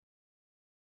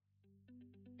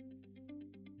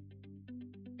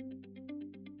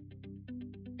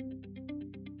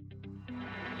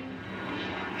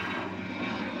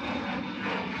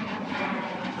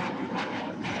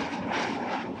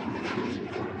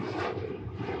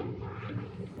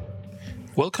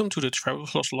Welcome to the Travel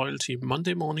Plus Loyalty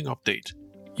Monday morning update.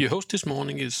 Your host this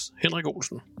morning is Henrik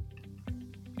Olsen.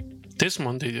 This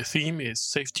Monday the theme is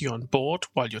safety on board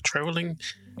while you're traveling,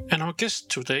 and our guest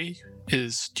today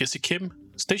is Jessie Kim,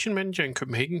 station manager in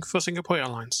Copenhagen for Singapore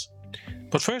Airlines.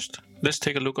 But first, let's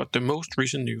take a look at the most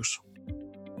recent news.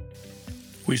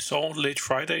 We saw late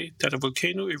Friday that a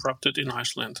volcano erupted in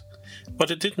Iceland,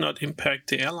 but it did not impact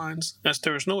the airlines as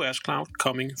there is no ash cloud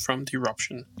coming from the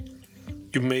eruption.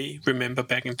 You may remember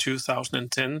back in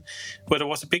 2010 where there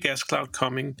was a big ash cloud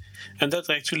coming, and that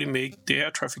actually made the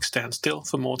air traffic stand still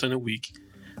for more than a week.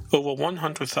 Over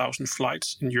 100,000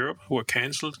 flights in Europe were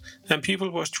cancelled and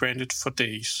people were stranded for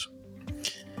days.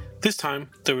 This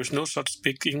time there is no such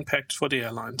big impact for the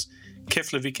airlines.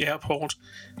 Keflavik Airport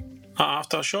are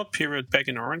after a short period back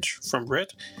in orange from red,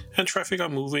 and traffic are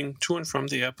moving to and from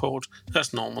the airport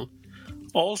as normal.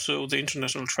 Also, the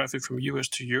international traffic from US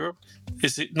to Europe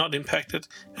is not impacted,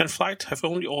 and flights have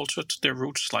only altered their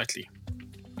routes slightly.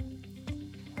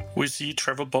 We see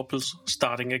travel bubbles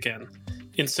starting again.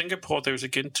 In Singapore, there is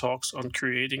again talks on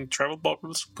creating travel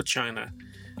bubbles with China.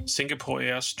 Singapore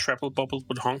Air's travel bubble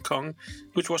with Hong Kong,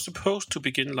 which was supposed to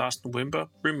begin last November,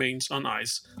 remains on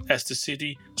ice, as the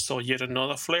city saw yet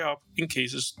another flare-up in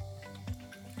cases.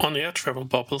 On air travel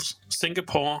bubbles,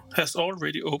 Singapore has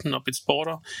already opened up its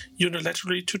border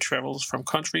unilaterally to travels from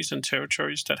countries and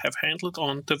territories that have handled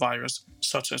on the virus,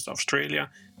 such as Australia,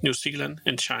 New Zealand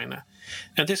and China,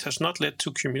 and this has not led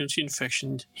to community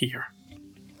infection here.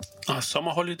 Are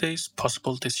summer holidays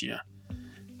possible this year?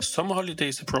 Summer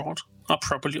holidays abroad are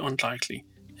probably unlikely,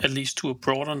 at least to a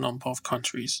broader number of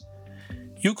countries.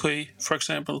 UK, for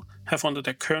example, have under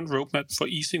their current roadmap for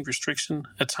easing restriction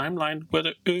a timeline where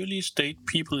the earliest date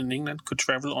people in England could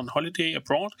travel on holiday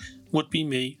abroad would be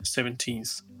May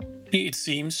 17th. It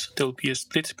seems there will be a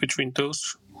split between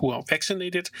those who are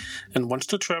vaccinated and wants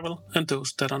to travel and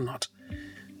those that are not.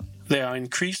 There are an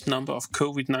increased number of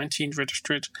COVID-19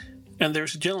 registered, and there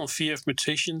is a general fear of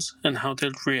mutations and how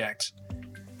they'll react.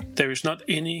 There is not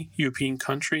any European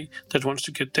country that wants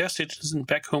to get their citizens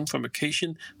back home from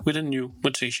vacation with a new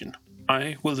mutation.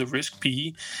 Why will the risk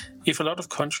be if a lot of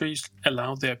countries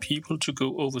allow their people to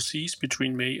go overseas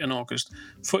between May and August,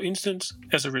 for instance,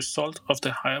 as a result of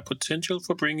the higher potential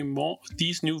for bringing more of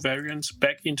these new variants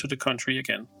back into the country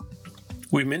again?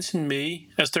 We mention May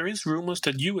as there is rumors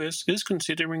that US is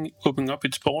considering opening up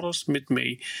its borders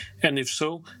mid-May, and if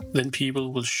so, then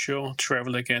people will sure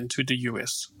travel again to the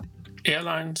US.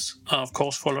 Airlines are of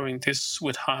course following this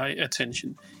with high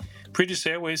attention. British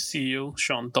Airways CEO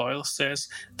Sean Doyle says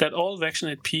that all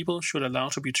vaccinated people should allow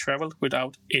to be traveled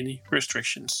without any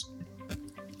restrictions.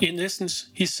 In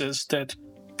essence, he says that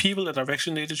people that are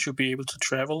vaccinated should be able to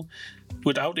travel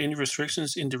without any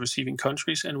restrictions in the receiving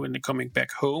countries, and when they're coming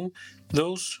back home,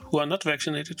 those who are not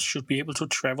vaccinated should be able to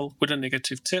travel with a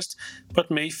negative test,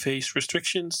 but may face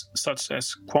restrictions such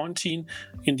as quarantine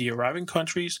in the arriving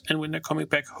countries and when they're coming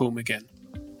back home again.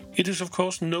 It is of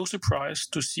course no surprise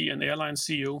to see an airline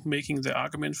CEO making the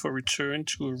argument for return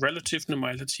to a relative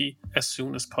normality as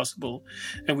soon as possible,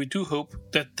 and we do hope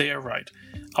that they are right.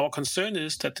 Our concern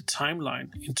is that the timeline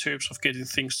in terms of getting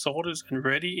things sorted and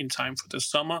ready in time for the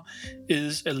summer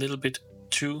is a little bit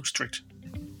too strict.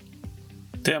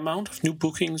 The amount of new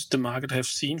bookings the market have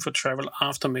seen for travel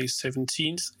after May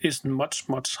 17th is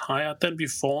much higher than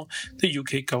before the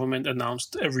UK government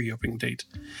announced a reopening date.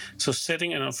 So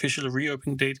setting an official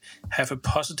reopening date have a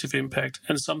positive impact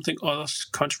and something other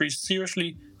countries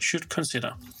seriously should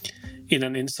consider. In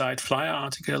an Inside Flyer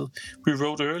article we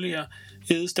wrote earlier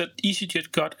is that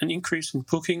EasyJet got an increase in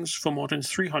bookings for more than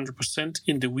 300%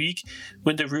 in the week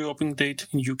when the reopening date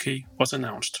in UK was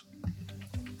announced.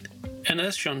 And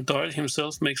as Sean Doyle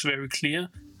himself makes very clear,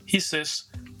 he says,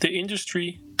 the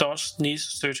industry does need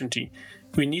certainty.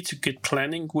 We need to get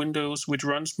planning windows which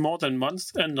runs more than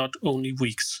months and not only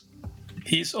weeks.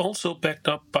 He is also backed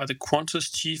up by the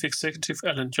Qantas chief executive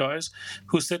Alan Joyce,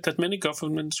 who said that many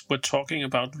governments were talking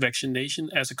about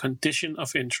vaccination as a condition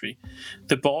of entry.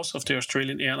 The boss of the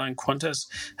Australian airline Qantas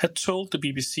had told the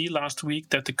BBC last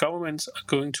week that the governments are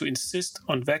going to insist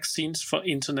on vaccines for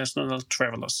international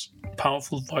travellers.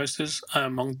 Powerful voices are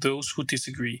among those who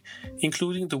disagree,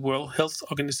 including the World Health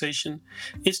Organization.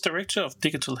 Its Director of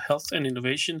Digital Health and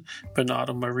Innovation,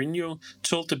 Bernardo Marinho,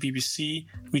 told the BBC,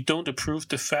 "We don't approve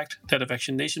the fact that a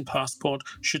vaccination passport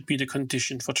should be the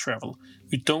condition for travel.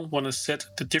 We don't want to set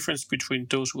the difference between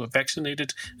those who are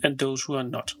vaccinated and those who are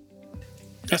not."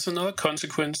 As another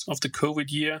consequence of the COVID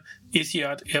year,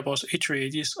 Etihad Airbus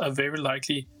A380s are very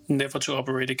likely never to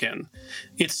operate again.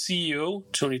 Its CEO,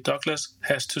 Tony Douglas,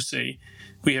 has to say,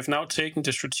 "We have now taken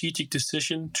the strategic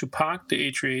decision to park the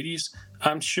A380s.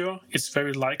 I'm sure it's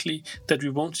very likely that we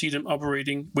won't see them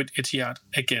operating with Etihad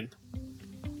again."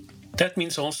 That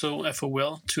means also a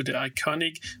farewell to the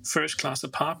iconic first-class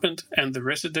apartment and the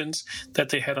residence that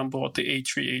they had on board the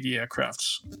A380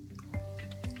 aircrafts.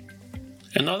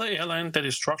 Another airline that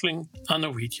is struggling are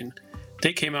Norwegian.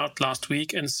 They came out last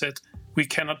week and said, "We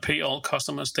cannot pay all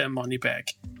customers their money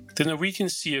back." The Norwegian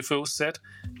CFO said,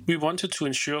 "We wanted to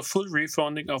ensure full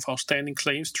refunding of outstanding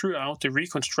claims throughout the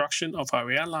reconstruction of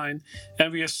our airline,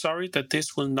 and we are sorry that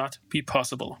this will not be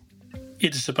possible."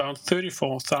 It is about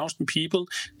 34,000 people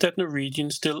that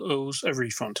Norwegian still owes a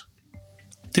refund.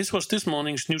 This was this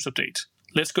morning's news update.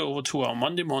 Let's go over to our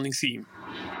Monday morning theme.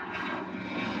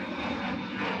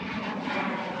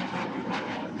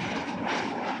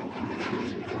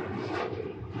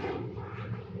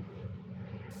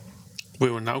 We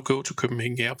will now go to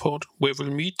Copenhagen Airport, where we'll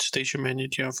meet Station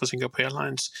Manager for Singapore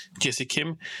Airlines, Jesse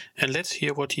Kim, and let's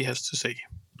hear what he has to say.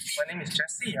 My name is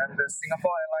Jesse. I'm the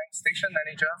Singapore Airlines Station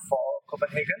Manager for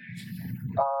Copenhagen.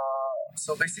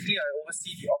 So basically, I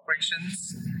oversee the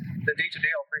operations, the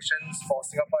day-to-day operations for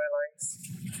Singapore Airlines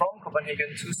from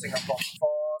Copenhagen to Singapore.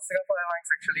 For Singapore Airlines,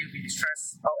 actually, we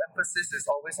stress our emphasis is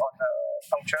always on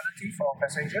punctuality for our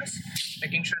passengers,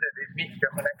 making sure that they meet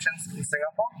their connections in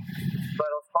Singapore,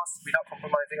 but of course, without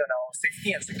compromising on our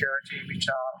safety and security, which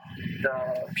are the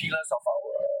pillars of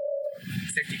our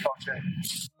safety culture.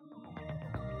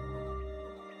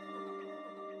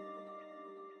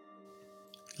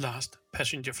 Last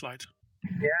passenger flight.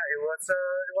 Yeah, it was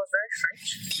very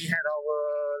strange. We had our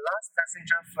last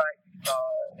passenger flight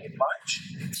in March,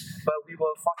 but we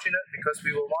were fortunate because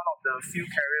we were one of the few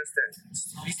carriers that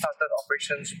restarted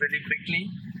operations really quickly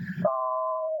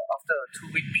after a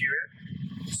 2-week period.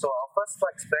 So our first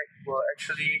flights back were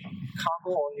actually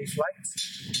cargo-only flights.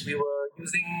 We were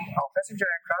using our passenger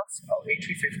aircrafts, our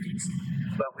A350s,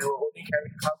 but we were only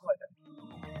carrying cargo at them.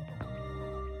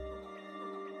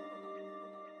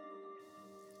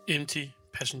 Empty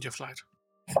passenger flight.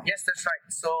 Yes, that's right.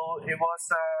 So it was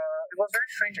a very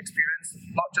strange experience,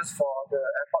 not just for the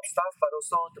airport staff, but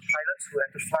also the pilots who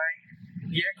had to fly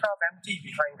the aircraft empty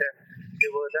behind them. They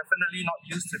were definitely not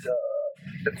used to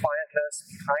the quietness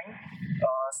behind.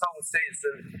 Some would say it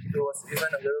was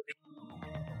even a little bit.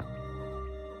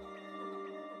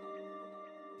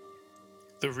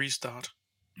 The restart.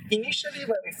 Initially,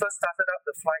 when we first started up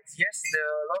the flights, yes,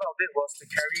 a lot of it was to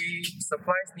carry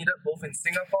supplies needed both in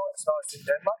Singapore as well as in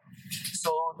Denmark.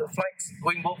 So the flights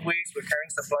going both ways were carrying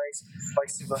supplies,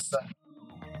 vice versa.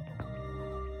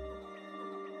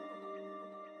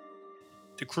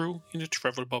 The crew in the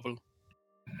travel bubble.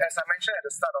 As I mentioned at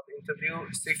the start of the interview,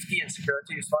 safety and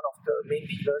security is one of the main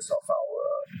pillars of our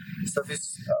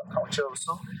service culture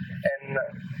also. And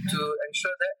to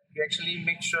ensure that, we actually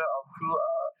make sure our crew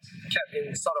are kept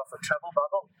in sort of a travel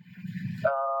bubble.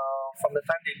 From the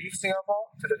time they leave Singapore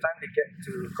to the time they get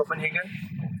to Copenhagen,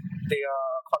 they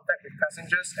are contact with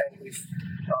passengers and with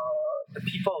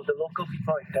the local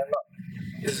people in Denmark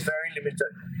is very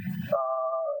limited.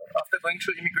 After going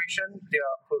through immigration, they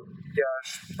are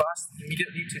bussed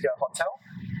immediately to their hotel,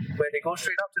 where they go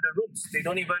straight up to the rooms. They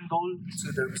don't even go to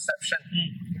the reception,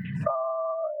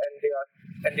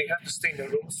 and they have to stay in the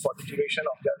rooms for the duration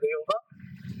of their layover.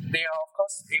 They are, of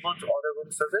course, able to order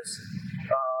room service,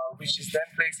 which is then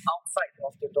placed outside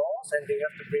of the doors, and they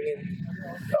have to bring in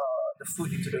the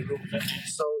food into the room.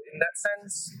 So, in that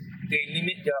sense, they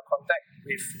limit their contact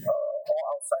with all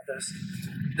outsiders.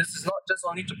 This is not just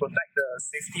only to protect the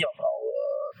safety of our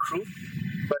crew,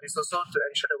 but it's also to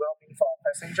ensure the well-being for our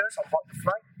passengers on board the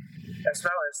flight, as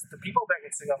well as the people back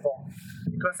in Singapore.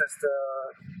 Because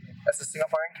as a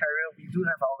Singaporean carrier, we do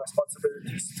have our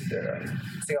responsibilities to the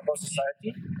Singapore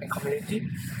society and community.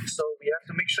 So we have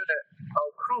to make sure that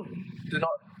our crew do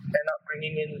not end up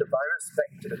bringing in the virus back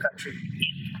into the country.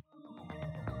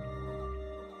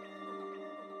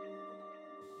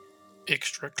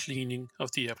 Extra cleaning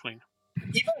of the airplane.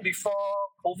 Even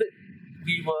before COVID,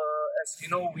 we were, as you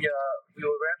know, we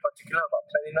were very particular about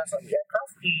cleanliness on the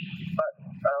aircraft. But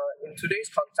in today's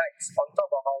context, on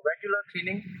top of our regular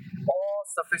cleaning, all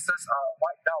surfaces are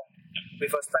wiped down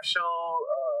with a special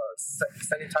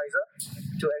sanitizer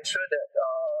to ensure that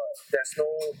there's no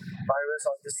virus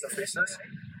on these surfaces.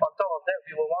 On top of that,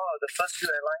 we were one of the first few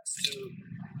airlines to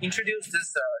introduce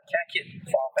this care kit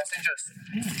for our passengers.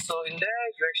 So in there,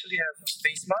 you actually have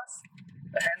face mask,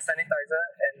 a hand sanitizer,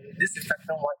 and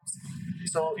disinfectant wipes.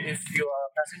 So if you are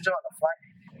a passenger on a flight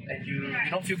and you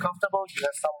don't feel comfortable, you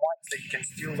have some wipes that you can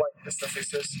still wipe the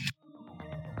surfaces.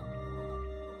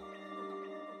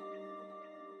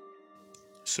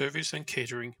 Service and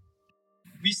catering.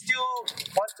 We still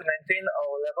want to maintain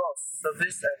our level of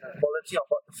service and quality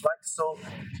aboard the flight, so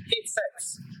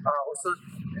headsets are also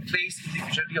placed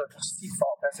individually on each seat for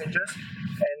our passengers,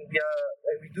 and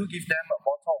we do give them a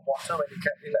bottle of water when they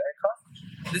get in the aircraft.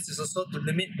 This is also to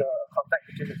limit the contact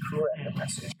between the crew and the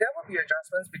passenger. There will be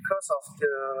adjustments because of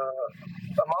the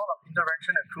amount of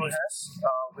interaction a crew has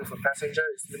with a passenger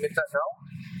is limited now.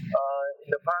 In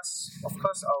the past, of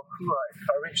course, our crew are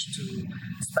encouraged to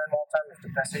spend more time with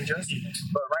the passengers,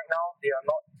 but right now they are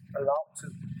not allowed to.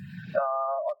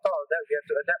 On top of that, we have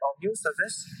to adapt our new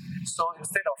service. So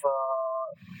instead of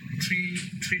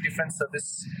three different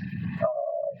service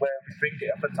where we bring the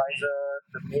appetizer,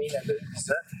 the main, and the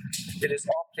dessert, it is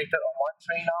all plated on one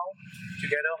tray now,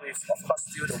 together with, of course,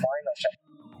 still the wine or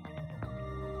champagne.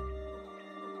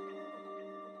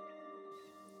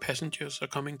 Passengers are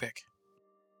coming back.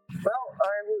 Well,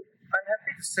 I'm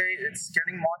happy to say it's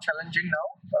getting more challenging now.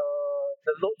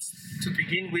 The loads to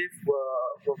begin with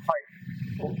were quite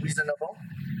reasonable.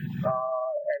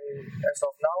 And as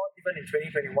of now, even in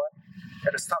 2021,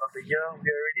 at the start of the year, we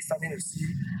are already starting to see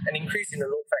an increase in the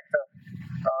load factor.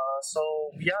 So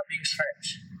we are being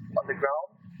stretched on the ground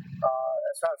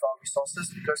as well as our resources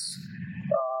because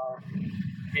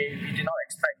we did not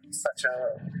expect such a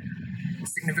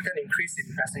significant increase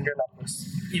in passenger numbers,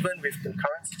 even with the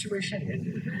current situation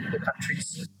in the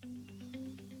countries.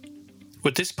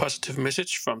 With this positive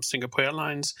message from Singapore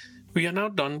Airlines, we are now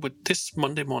done with this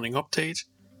Monday morning update.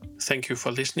 Thank you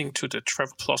for listening to the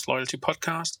Travel Plus Loyalty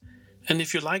Podcast, and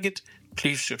if you like it,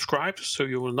 please subscribe so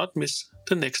you will not miss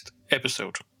the next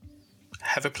episode.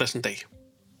 Have a pleasant day.